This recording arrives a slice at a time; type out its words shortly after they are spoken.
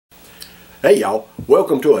Hey y'all,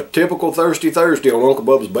 welcome to a typical Thirsty Thursday on Uncle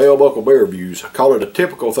Bubba's Bell Buckle Bear Reviews. I call it a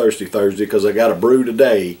typical Thirsty Thursday because I got a brew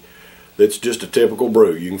today that's just a typical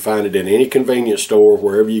brew. You can find it in any convenience store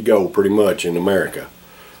wherever you go pretty much in America.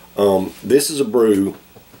 This is a brew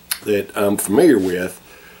that I'm familiar with.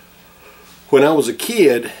 When I was a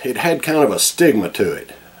kid, it had kind of a stigma to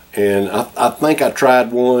it. And I think I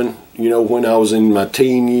tried one, when I was in my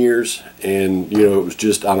teen years. And, it was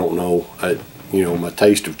just, I don't know, my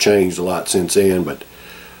taste have changed a lot since then, but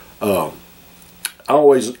I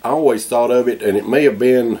always thought of it, and it may have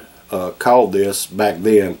been called this back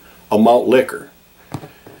then, a malt liquor.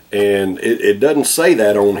 And it doesn't say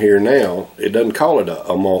that on here now. It doesn't call it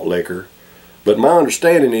a malt liquor. But my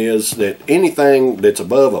understanding is that anything that's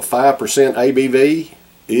above a 5% ABV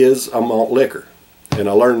is a malt liquor. And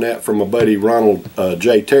I learned that from my buddy Ronald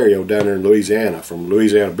J. Terrio down there in Louisiana, from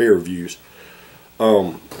Louisiana Beer Reviews.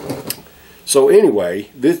 So anyway,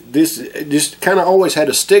 this just kind of always had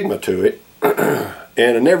a stigma to it,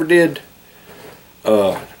 and I never did.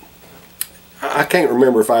 I can't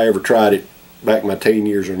remember if I ever tried it back in my teen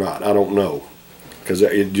years or not. I don't know, because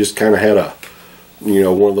it just kind of had a,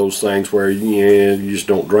 one of those things where you just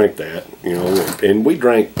don't drink that, And we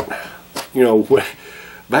drank,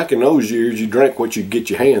 back in those years, you drank what you get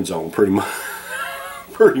your hands on, pretty much,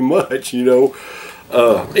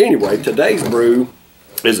 Anyway, today's brew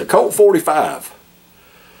is a Colt 45.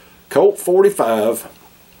 Colt 45.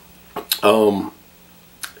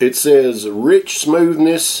 It says rich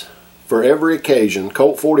smoothness for every occasion.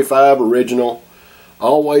 Colt 45 original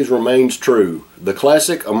always remains true. The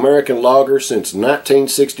classic American lager since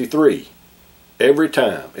 1963. Every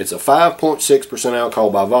time. It's a 5.6%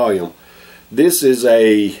 alcohol by volume. This is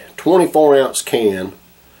a 24-ounce can.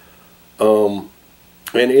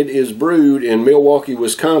 And it is brewed in Milwaukee,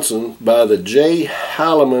 Wisconsin by the J.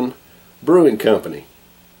 Heilemann Brewing Company.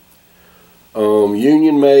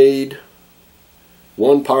 Union made,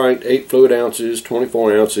 1 pint, 8 fluid ounces,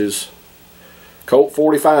 24 ounces. Colt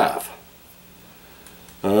 45.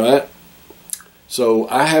 Alright. So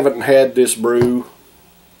I haven't had this brew,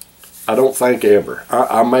 I don't think ever.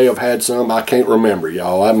 I may have had some, I can't remember,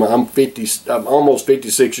 y'all. I'm almost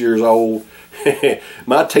 56 years old.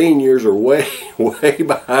 My teen years are way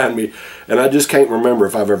behind me, and I just can't remember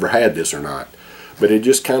if I've ever had this or not. But it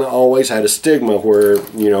just kind of always had a stigma where,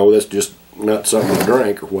 that's just not something to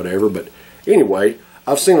drink or whatever. But anyway,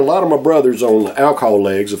 I've seen a lot of my brothers on Alcohol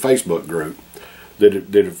Legs, a Facebook group, that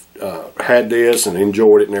have had this and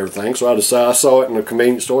enjoyed it and everything. So I decided, I saw it in a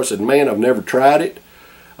convenience store. I said, man, I've never tried it.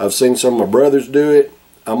 I've seen some of my brothers do it.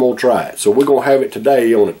 I'm going to try it. So we're going to have it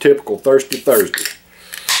today on a typical Thirsty Thursday.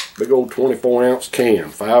 Big old 24-ounce can,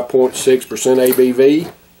 5.6%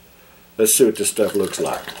 ABV. Let's see what this stuff looks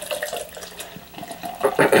like.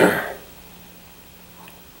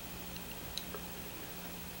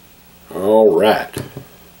 All right.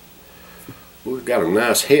 We've got a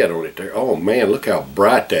nice head on it there. Oh man, look how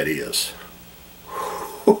bright that is.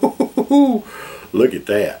 Look at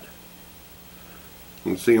that.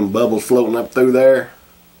 You can see them bubbles floating up through there.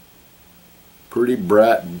 Pretty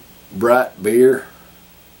bright beer.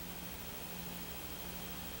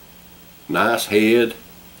 Nice head.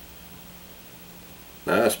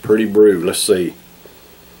 Nice pretty brew. Let's see.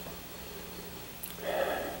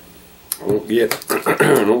 I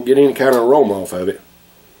don't get any kind of aroma off of it.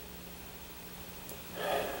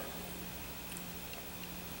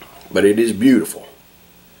 But it is beautiful.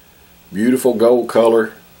 Beautiful gold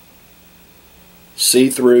color.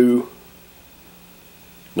 See-through.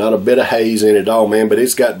 Not a bit of haze in it at all, man, but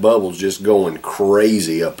it's got bubbles just going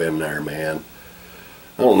crazy up in there, man.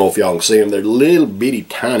 I don't know if y'all can see them. They're little bitty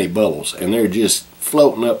tiny bubbles, and they're just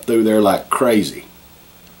floating up through there like crazy.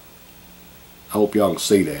 I hope y'all can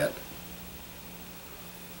see that.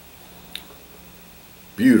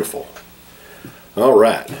 Beautiful.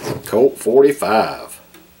 Alright, Colt 45.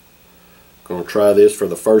 Gonna try this for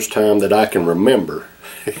the first time that I can remember.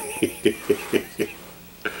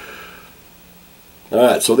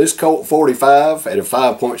 Alright, so this Colt 45 at a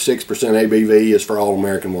 5.6% ABV is for all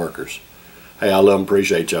American workers. Hey, I love and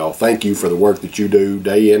appreciate y'all. Thank you for the work that you do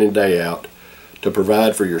day in and day out to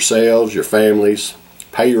provide for yourselves, your families,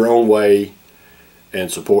 pay your own way,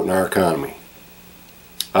 and supporting our economy.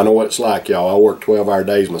 I know what it's like, y'all. I work 12-hour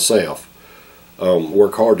days myself.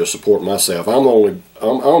 Work hard to support myself. I'm the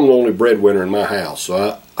only breadwinner in my house,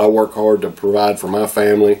 so I work hard to provide for my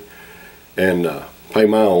family and pay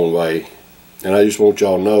my own way. And I just want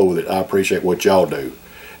y'all to know that I appreciate what y'all do.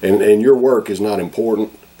 And your work is not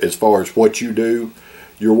important as far as what you do.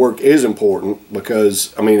 Your work is important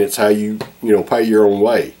because, I mean, it's how you, pay your own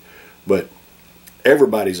way. But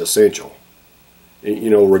everybody's essential. You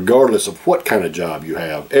know, regardless of what kind of job you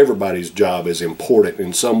have, everybody's job is important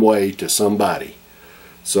in some way to somebody.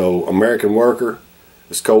 So, American worker,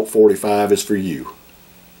 this Colt 45 is for you.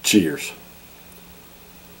 Cheers.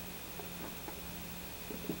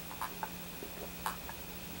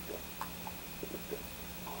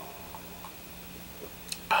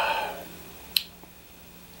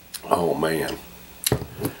 Oh man.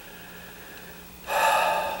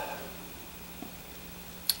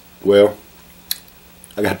 Well,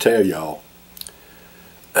 I gotta tell y'all,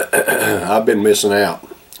 I've been missing out.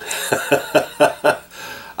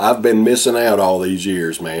 I've been missing out all these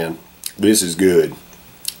years, man. This is good.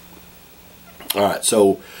 Alright,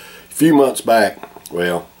 so a few months back,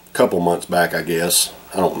 well, a couple months back, I guess,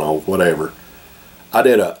 I don't know, whatever, I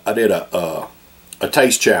did a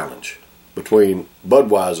taste challenge between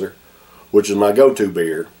Budweiser, which is my go-to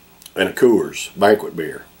beer, and a Coors banquet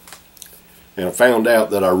beer. And I found out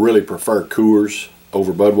that I really prefer Coors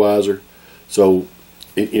over Budweiser. So,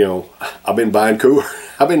 you know, I've been buying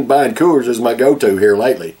Coors as my go-to here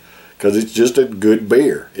lately, because it's just a good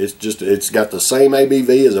beer. It's got the same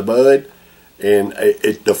ABV as a Bud, and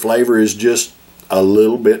the flavor is just a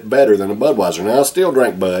little bit better than a Budweiser. Now, I still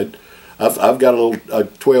drink Bud. I've got a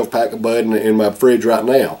 12-pack of Bud in my fridge right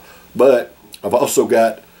now, but I've also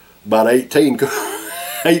got about 18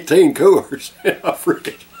 Coors in my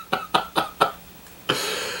fridge.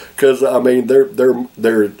 Because I mean,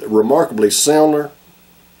 they're remarkably similar,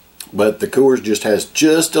 but the Coors just has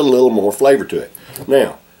just a little more flavor to it.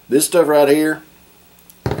 Now, this stuff right here,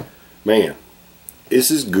 man,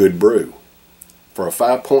 this is good brew. For a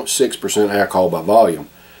 5.6% alcohol by volume,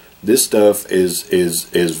 this stuff is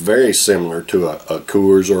very similar to a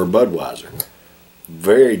Coors or a Budweiser.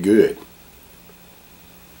 Very good.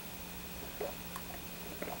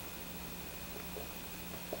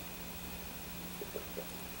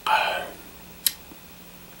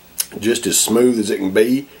 Just as smooth as it can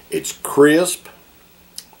be. It's crisp.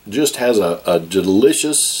 Just has a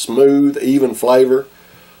delicious, smooth, even flavor.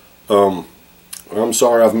 I'm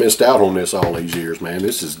sorry I've missed out on this all these years, man.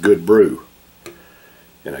 This is good brew.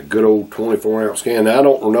 In a good old 24-ounce can. Now, I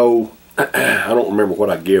don't know, I don't remember what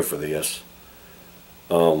I give for this.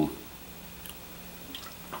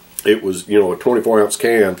 It was, you know, a 24-ounce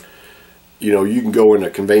can. You know, you can go in a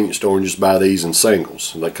convenience store and just buy these in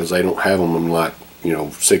singles, like, because they don't have them in, like, you know,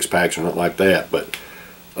 6-packs or nothing like that. But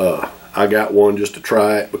I got one just to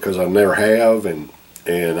try it because I never have, and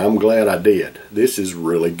I'm glad I did. This is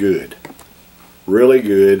really good. Really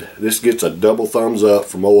good. This gets a double thumbs up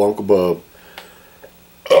from old Uncle Bub.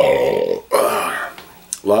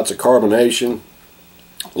 Lots of carbonation,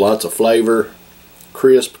 lots of flavor,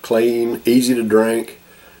 crisp, clean, easy to drink.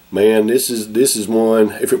 Man, this is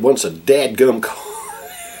one. If it wasn't a dadgum cold,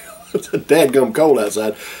 it's a dadgum cold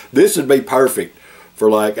outside, this would be perfect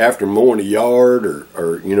for like after mowing the yard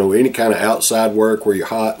or you know, any kind of outside work where you're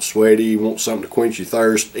hot and sweaty, you want something to quench your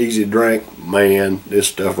thirst, easy to drink. Man, this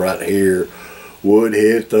stuff right here would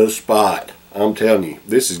hit the spot. I'm telling you,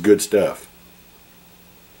 this is good stuff.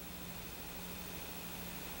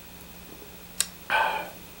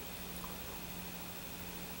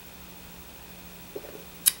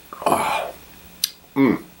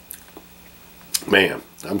 Man,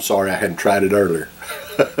 I'm sorry I hadn't tried it earlier.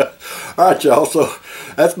 Alright, y'all, so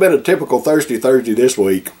that's been a typical Thirsty Thursday this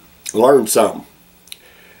week. Learned something.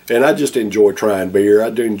 And I just enjoy trying beer. I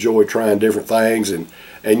do enjoy trying different things. And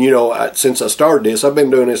you know, since I started this, I've been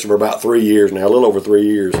doing this for about 3 years now, a little over 3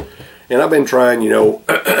 years. And I've been trying, you know,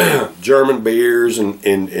 German beers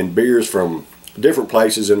and beers from different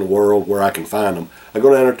places in the world where I can find them. I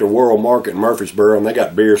go down at the World Market in Murfreesboro, and they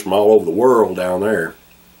got beers from all over the world down there.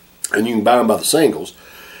 And you can buy them by the singles.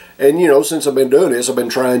 And, you know, since I've been doing this, I've been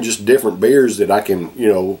trying just different beers that I can, you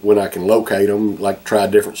know, when I can locate them, like try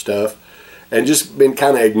different stuff. And just been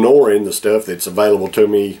kind of ignoring the stuff that's available to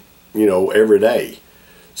me, you know, every day.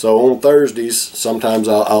 So on Thursdays, sometimes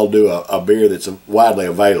I'll do a beer that's widely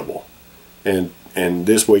available. And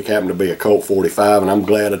this week happened to be a Colt 45, and I'm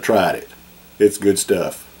glad I tried it. It's good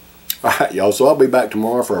stuff. Alright, y'all, so I'll be back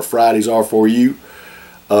tomorrow for a Fridays Are For You.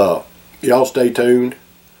 Y'all stay tuned.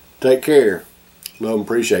 Take care. Love and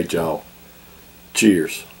appreciate y'all.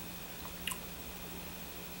 Cheers.